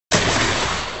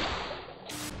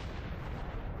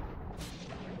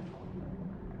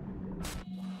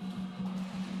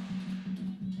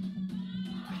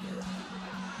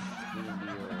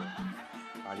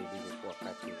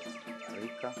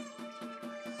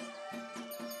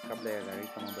Kabla ya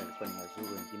gharika mambo yalikuwa ni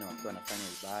mazuri, wengine wakiwa wanafanya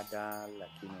ibada,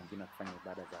 lakini wengine wakifanya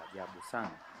ibada za ajabu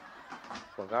sana.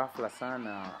 Kwa ghafla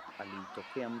sana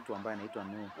alitokea mtu ambaye anaitwa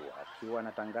Nuhu, akiwa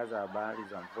anatangaza habari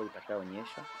za mvua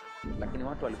itakayonyesha, lakini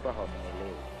watu walikuwa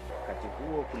hawamuelewi. Wakati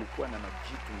huo kulikuwa na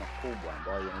majitu makubwa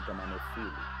ambayo yanaitwa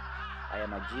manefili. Haya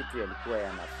majitu yalikuwa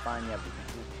yanafanya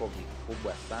vituko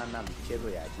vikubwa sana, michezo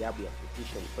ya ajabu ya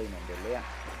kutisha ilikuwa inaendelea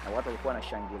na watu walikuwa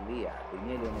wanashangilia.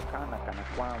 Dunia ilionekana kana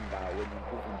kwamba wenye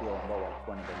nguvu ndio ambao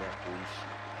walikuwa wanaendelea kuishi.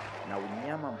 Na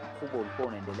unyama mkubwa ulikuwa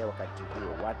unaendelea wakati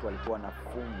huo. Watu walikuwa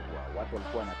wanafungwa, watu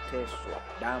walikuwa wanateswa,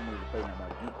 damu ilikuwa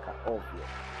inamwagika ovyo.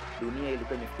 Dunia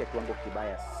ilikuwa imefikia kiwango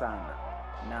kibaya sana.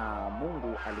 Na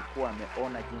Mungu alikuwa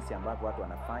ameona jinsi ambavyo watu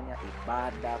wanafanya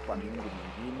ibada kwa miungu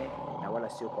mingine na wala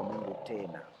sio kwa Mungu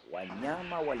tena.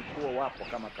 Wanyama walikuwa wapo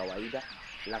kama kawaida,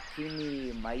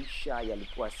 lakini maisha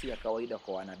yalikuwa si ya kawaida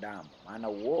kwa wanadamu, maana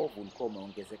uovu ulikuwa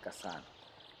umeongezeka sana.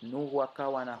 Nuhu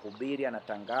akawa anahubiri,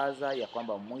 anatangaza ya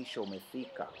kwamba mwisho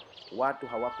umefika. Watu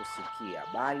hawakusikia,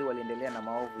 bali waliendelea na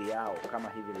maovu yao kama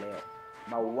hivi leo.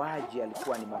 Mauaji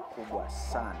yalikuwa ni makubwa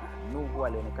sana. Nuhu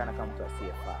alionekana kama mtu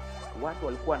asiyefaa. Watu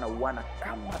walikuwa wanauana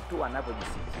kama tu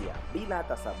wanavyojisikia bila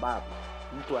hata sababu.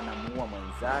 Mtu anamuua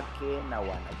mwenzake na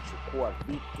wanachukua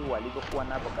vitu walivyokuwa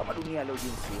navyo kama dunia leo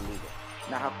jinsi ilivyo.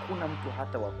 Na hakuna mtu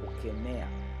hata wa kukemea.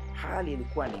 Hali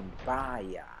ilikuwa ni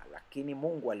mbaya, lakini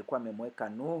Mungu alikuwa amemweka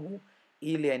Nuhu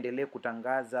ili aendelee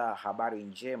kutangaza habari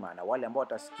njema na wale ambao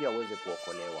watasikia waweze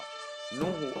kuokolewa.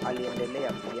 Nuhu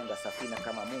aliendelea kujenga safina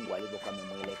kama Mungu alivyokuwa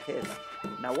amemwelekeza,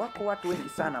 na wako watu wengi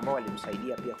sana ambao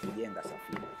walimsaidia pia kujenga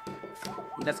safina.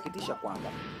 Inasikitisha kwamba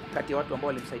kati ya watu ambao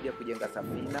walimsaidia kujenga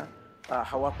safina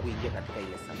hawakuingia katika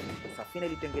ile safina. Safina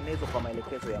ilitengenezwa kwa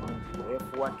maelekezo ya Mungu,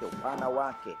 urefu wake, upana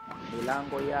wake,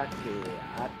 milango yake,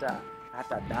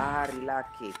 hata dari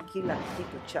lake, kila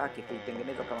kitu chake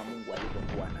kilitengenezwa kama Mungu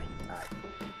alivyokuwa anahitaji.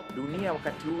 Dunia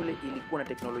wakati ule ilikuwa na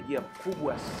teknolojia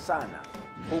kubwa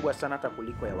sana hata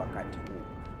kuliko ya wakati huu.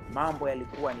 Mambo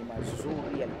yalikuwa ni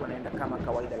mazuri, yalikuwa yanaenda kama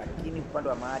kawaida, lakini upande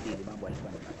wa maadili mambo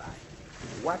yalikuwa ni mabaya.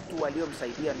 Watu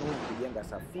waliomsaidia Nuhu kujenga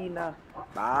safina,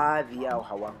 baadhi yao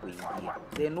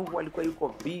hawakuingia. Nuhu alikuwa yuko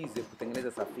busy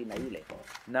kutengeneza safina ile,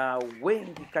 na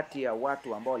wengi kati ya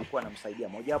watu ambao walikuwa wanamsaidia,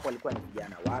 mmoja wapo alikuwa ni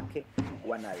vijana wake,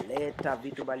 wanaleta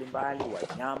vitu mbalimbali,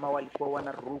 wanyama walikuwa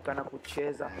wanaruka na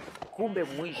kucheza. Kumbe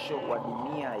mwisho wa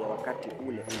dunia ya wakati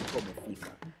ule ulikuwa umefika,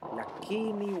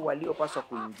 lakini waliopaswa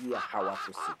kuingia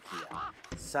hawakusikia.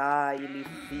 Saa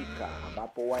ilifika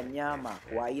ambapo wanyama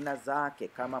wa aina zake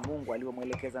kama Mungu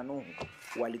alivyomwelekeza Nuhu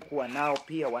walikuwa nao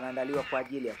pia wanaandaliwa kwa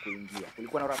ajili ya kuingia.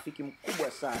 Kulikuwa na urafiki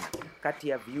mkubwa sana kati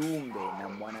ya viumbe na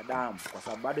mwanadamu, kwa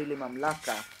sababu bado ile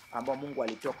mamlaka ambayo Mungu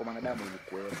alitoa kwa mwanadamu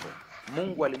ilikuwepo.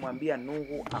 Mungu alimwambia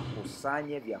Nuhu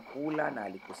akusanye vyakula, na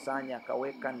alikusanya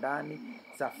akaweka ndani.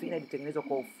 Safina ilitengenezwa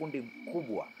kwa ufundi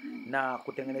mkubwa, na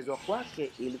kutengenezwa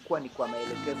kwake ilikuwa ni kwa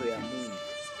maelekezo ya Mungu.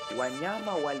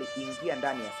 Wanyama waliingia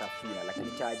ndani ya safina,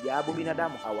 lakini cha ajabu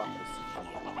binadamu hawakusikia.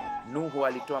 Nuhu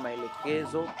alitoa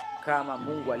maelekezo kama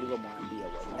Mungu alivyomwambia,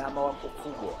 wanyama wa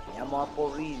kufugwa, wanyama wa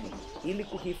porini, ili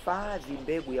kuhifadhi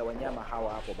mbegu ya wanyama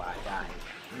hawa hapo baadaye.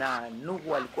 Na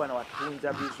Nuhu alikuwa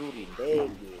anawatunza vizuri.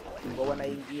 Ndege walikuwa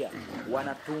wanaingia,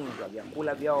 wanatunzwa,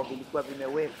 vyakula vyao vilikuwa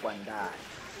vimewekwa ndani.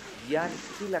 Yaani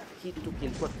kila kitu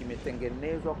kilikuwa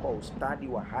kimetengenezwa kwa ustadi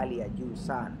wa hali ya juu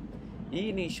sana.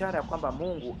 Hii ni ishara ya kwamba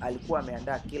Mungu alikuwa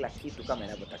ameandaa kila kitu kama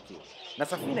inavyotakiwa. Na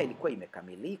safina ilikuwa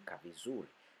imekamilika vizuri,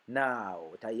 na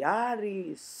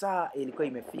tayari saa ilikuwa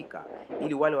imefika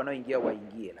ili wale wanaoingia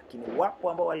waingie, lakini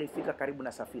wapo ambao walifika karibu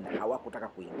na safina hawakutaka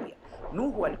kuingia.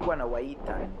 Nuhu alikuwa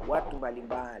anawaita watu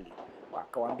mbalimbali,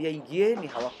 akawaambia ingieni,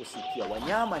 hawakusikia.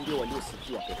 Wanyama ndio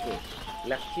waliosikia pekee,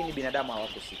 lakini binadamu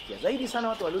hawakusikia. Zaidi sana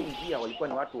watu walioingia walikuwa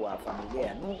ni watu wa familia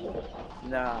ya Nuhu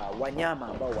na wanyama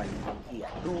ambao waliingia,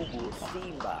 ndugu,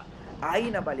 simba,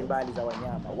 aina mbalimbali za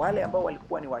wanyama. Wale ambao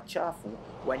walikuwa ni wachafu,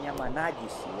 wanyama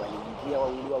najisi, waliingia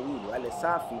wawili, wale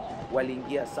safi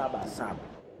waliingia 7.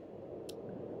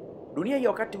 Dunia ya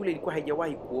wakati ule ilikuwa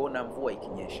haijawahi kuona mvua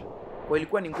ikinyesha. Kwa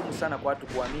ilikuwa ni ngumu sana kwa watu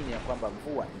kuamini ya kwamba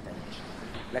mvua itanyesha.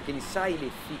 Lakini saa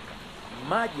ilifika.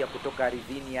 Maji ya kutoka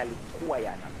ardhini yalikuwa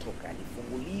yanatoka,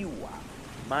 yalifunguliwa.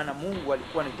 Maana Mungu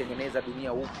alikuwa anatengeneza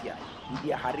dunia upya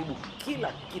ili haribu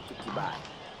kila kitu kibaya.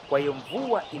 Kwa hiyo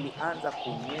mvua ilianza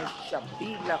kunyesha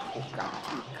bila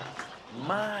kukatika.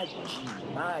 Maji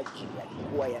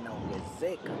yalikuwa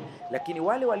yanaongezeka, lakini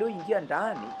wale walioingia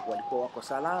ndani walikuwa wako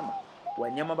salama.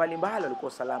 Wanyama mbalimbali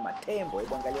walikuwa salama. Tembo,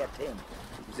 hebu angalia tembo.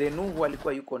 Mzee Nuhu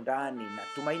alikuwa yuko ndani, na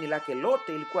tumaini lake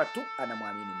lote ilikuwa tu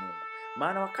anamwamini Mungu.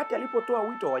 Maana wakati alipotoa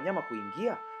wito wa wanyama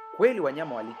kuingia, kweli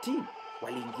wanyama walitii,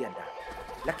 waliingia ndani.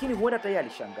 Lakini huenda tayari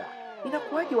alishangaa.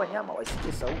 Inakuwaje wanyama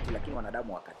wasikie sauti lakini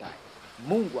wanadamu wakatae?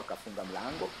 Mungu akafunga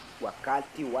mlango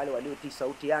wakati wale waliotii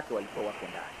sauti yake walikuwa wako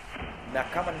ndani. Na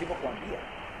kama nilivyokuambia,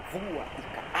 mvua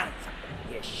ikaanza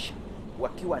kunyesha.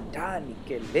 Wakiwa ndani,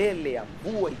 kelele ya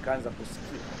mvua ikaanza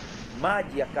kusikika.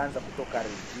 Maji yakaanza kutoka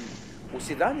ardhini.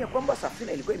 Usidhani ya kwamba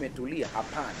safina ilikuwa imetulia,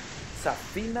 hapana.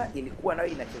 Safina ilikuwa nayo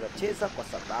inacheza kwa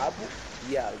sababu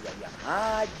ya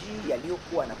maji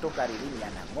yaliyokuwa yanatoka ardhini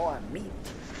yanang'oa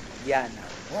miti.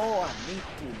 Yanang'oa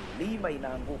miti, milima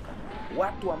inaanguka.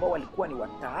 Watu ambao walikuwa ni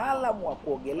wataalamu wa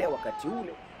kuogelea wakati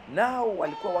ule, nao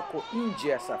walikuwa wako nje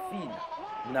ya safina.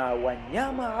 Na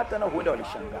wanyama hata nao huenda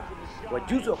walishangaa.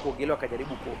 Wajuzi wa kuogelea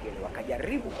wakajaribu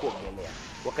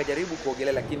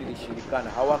kuogelea, lakini ilishindikana.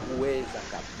 Hawakuweza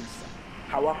kabisa.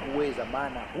 Hawakuweza,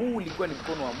 maana huu ulikuwa ni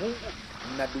mkono wa Mungu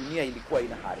na dunia ilikuwa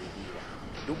inaharibiwa.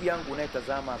 Ndugu yangu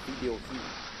unayetazama video hii,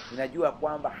 ninajua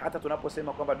kwamba hata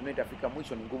tunaposema kwamba dunia itafika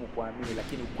mwisho ni ngumu kuamini,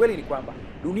 lakini ukweli ni kwamba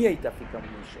dunia itafika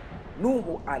mwisho.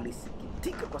 Nuhu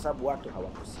alisikitika kwa sababu watu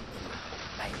hawakusikia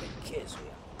maelekezo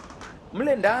ya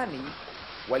mle ndani.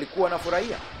 Walikuwa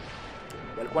wanafurahia,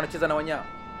 walikuwa wanacheza na wanyama,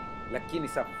 lakini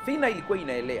safina ilikuwa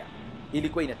inaelea,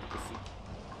 ilikuwa inatikisika.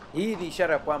 Hii ni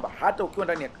ishara ya kwamba hata ukiwa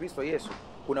ndani ya Kristo Yesu,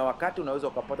 kuna wakati unaweza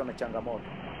ukapata na changamoto,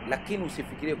 lakini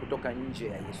usifikirie kutoka nje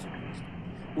ya Yesu Kristo.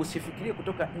 Usifikirie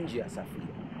kutoka nje ya safina.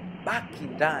 Baki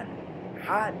ndani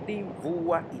hadi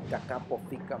mvua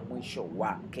itakapofika mwisho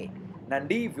wake. Na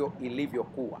ndivyo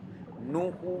ilivyokuwa.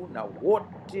 Nuhu na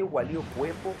wote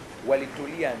waliokuwepo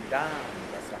walitulia ndani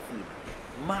ya safina.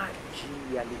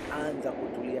 Maji yalianza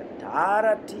kutulia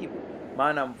taratibu,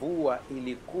 maana mvua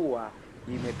ilikuwa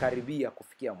imekaribia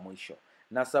kufikia mwisho.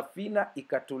 Na safina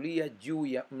ikatulia juu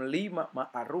ya mlima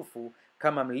maarufu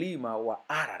kama mlima wa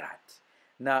Ararat.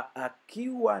 Na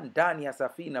akiwa ndani ya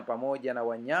safina pamoja na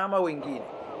wanyama wengine,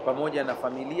 pamoja na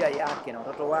familia yake na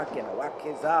watoto wake na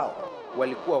wake zao,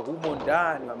 walikuwa humo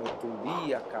ndani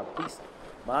wametulia kabisa,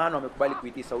 maana wamekubali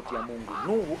kuitii sauti ya Mungu.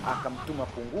 Nuhu akamtuma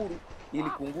kunguru ili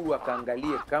kunguru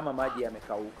akaangalie kama maji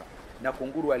yamekauka, na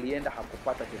kunguru alienda,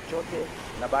 hakupata chochote.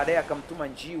 Na baadaye akamtuma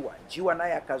njiwa. Njiwa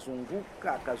naye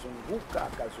akazunguka,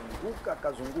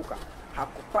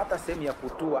 hakupata sehemu ya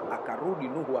kutua, akarudi.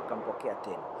 Nuhu akampokea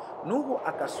tena. Nuhu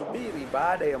akasubiri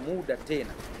baada ya muda tena,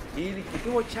 ili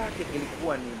kituo chake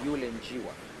kilikuwa ni yule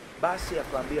njiwa. Basi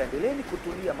akamwambia, endeleeni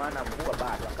kutulia maana mvua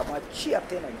bado. Akamwachia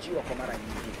tena njiwa kwa mara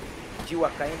nyingine. Njiwa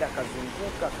akaenda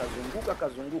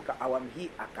akazunguka. Awamu hii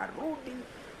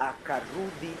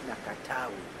akarudi na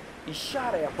katawi,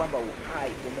 ishara ya kwamba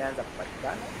uhai umeanza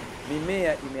kupatikana,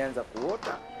 mimea imeanza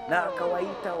kuota. Na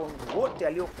akawaita wote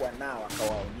aliokuwa nao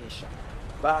akawaonyesha.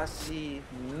 Basi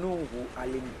Nuhu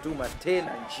alimtuma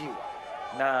tena njiwa,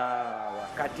 na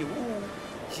wakati huu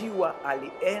njiwa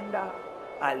alienda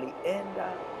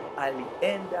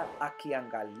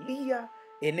akiangalia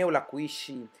eneo la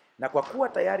kuishi. Na kwa kuwa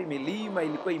tayari milima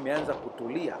ilikuwa imeanza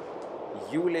kutulia,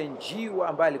 yule njiwa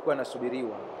ambaye alikuwa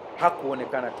anasubiriwa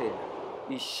hakuonekana tena,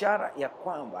 ishara ya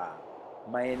kwamba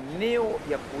maeneo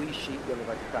ya kuishi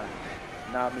yamepatikana.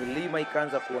 Na milima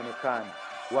ikaanza kuonekana,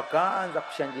 wakaanza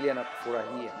kushangilia na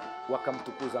kufurahia,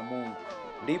 wakamtukuza Mungu.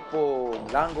 Ndipo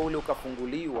mlango ule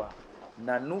ukafunguliwa,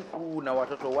 na Nuhu na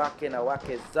watoto wake na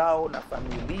wake zao na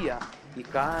familia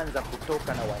ikaanza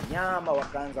kutoka, na wanyama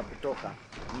wakaanza kutoka.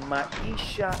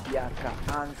 Maisha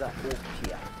yakaanza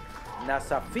upya, na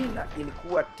safina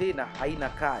ilikuwa tena haina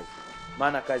kazi,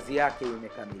 maana kazi yake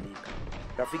imekamilika.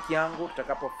 Rafiki yangu,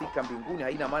 tutakapofika mbinguni,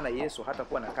 haina maana Yesu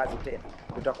hatakuwa na kazi tena.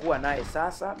 Tutakuwa naye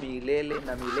sasa milele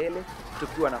na milele,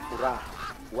 tukiwa na furaha.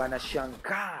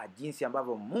 Wanashangaa jinsi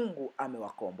ambavyo Mungu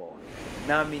amewakomboa.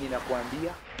 Nami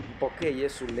ninakuambia, mpokee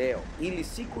Yesu leo, ili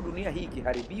siku dunia hii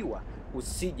ikiharibiwa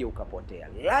usije ukapotea.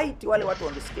 Laiti wale watu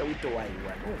wangesikia wito wa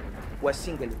Nuhu,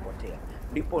 wasingelipotea.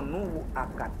 Ndipo Nuhu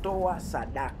akatoa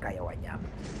sadaka ya wanyama.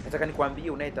 Nataka nikwambie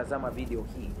unayetazama video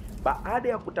hii, baada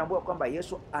ya kutambua kwamba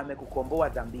Yesu amekukomboa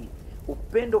dhambi,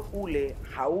 upendo ule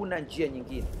hauna njia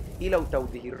nyingine ila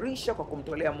utaudhihirisha kwa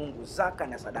kumtolea Mungu zaka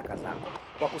na sadaka zako,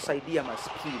 kwa kusaidia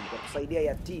maskini, kwa kusaidia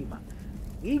yatima.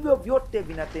 Hivyo vyote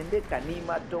vinatendeka ni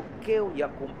matokeo ya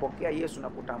kumpokea Yesu na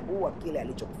kutambua kile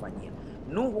alichokufanyia.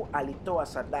 Nuhu alitoa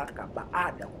sadaka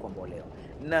baada ya kukombolewa,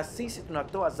 na sisi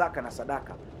tunatoa zaka na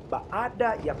sadaka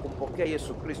baada ya kumpokea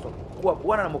Yesu Kristo kuwa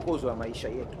Bwana na Mwokozi wa maisha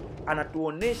yetu.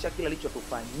 Anatuonesha kile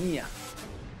alichotufanyia.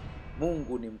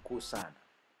 Mungu ni mkuu sana.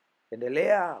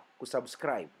 Endelea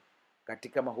kusubscribe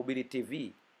katika Mahubiri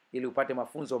TV ili upate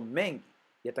mafunzo mengi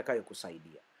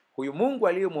yatakayokusaidia. Huyu Mungu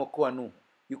aliyemwokoa Nuhu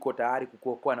yuko tayari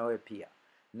kukuokoa na wewe pia.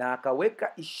 Na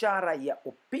akaweka ishara ya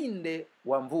upinde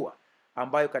wa mvua,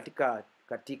 ambayo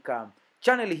katika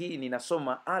channel hii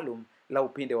ninasoma maalum la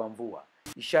upinde wa mvua.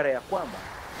 ishara ya kwamba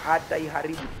hata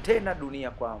iharibu tena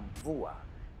dunia kwa mvua,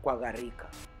 kwa gharika.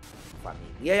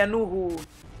 Familia ya Nuhu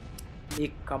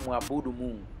ikamwabudu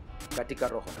Mungu katika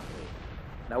roho na kweli.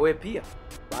 Na we pia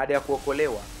baada ya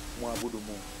kuokolewa muabudu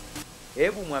Mungu.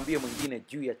 Hebu mwambie mwingine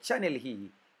juu ya channel hii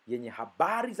yenye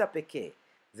habari za pekee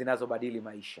zinazobadili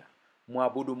maisha.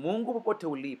 Muabudu Mungu popote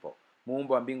ulipo,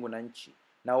 muumba wa mbingu na nchi,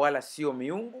 na wala sio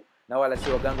miungu, na wala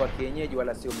sio waganga wa kienyeji,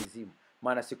 wala sio mizimu.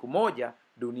 Maana siku moja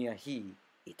dunia hii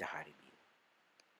itaharibika.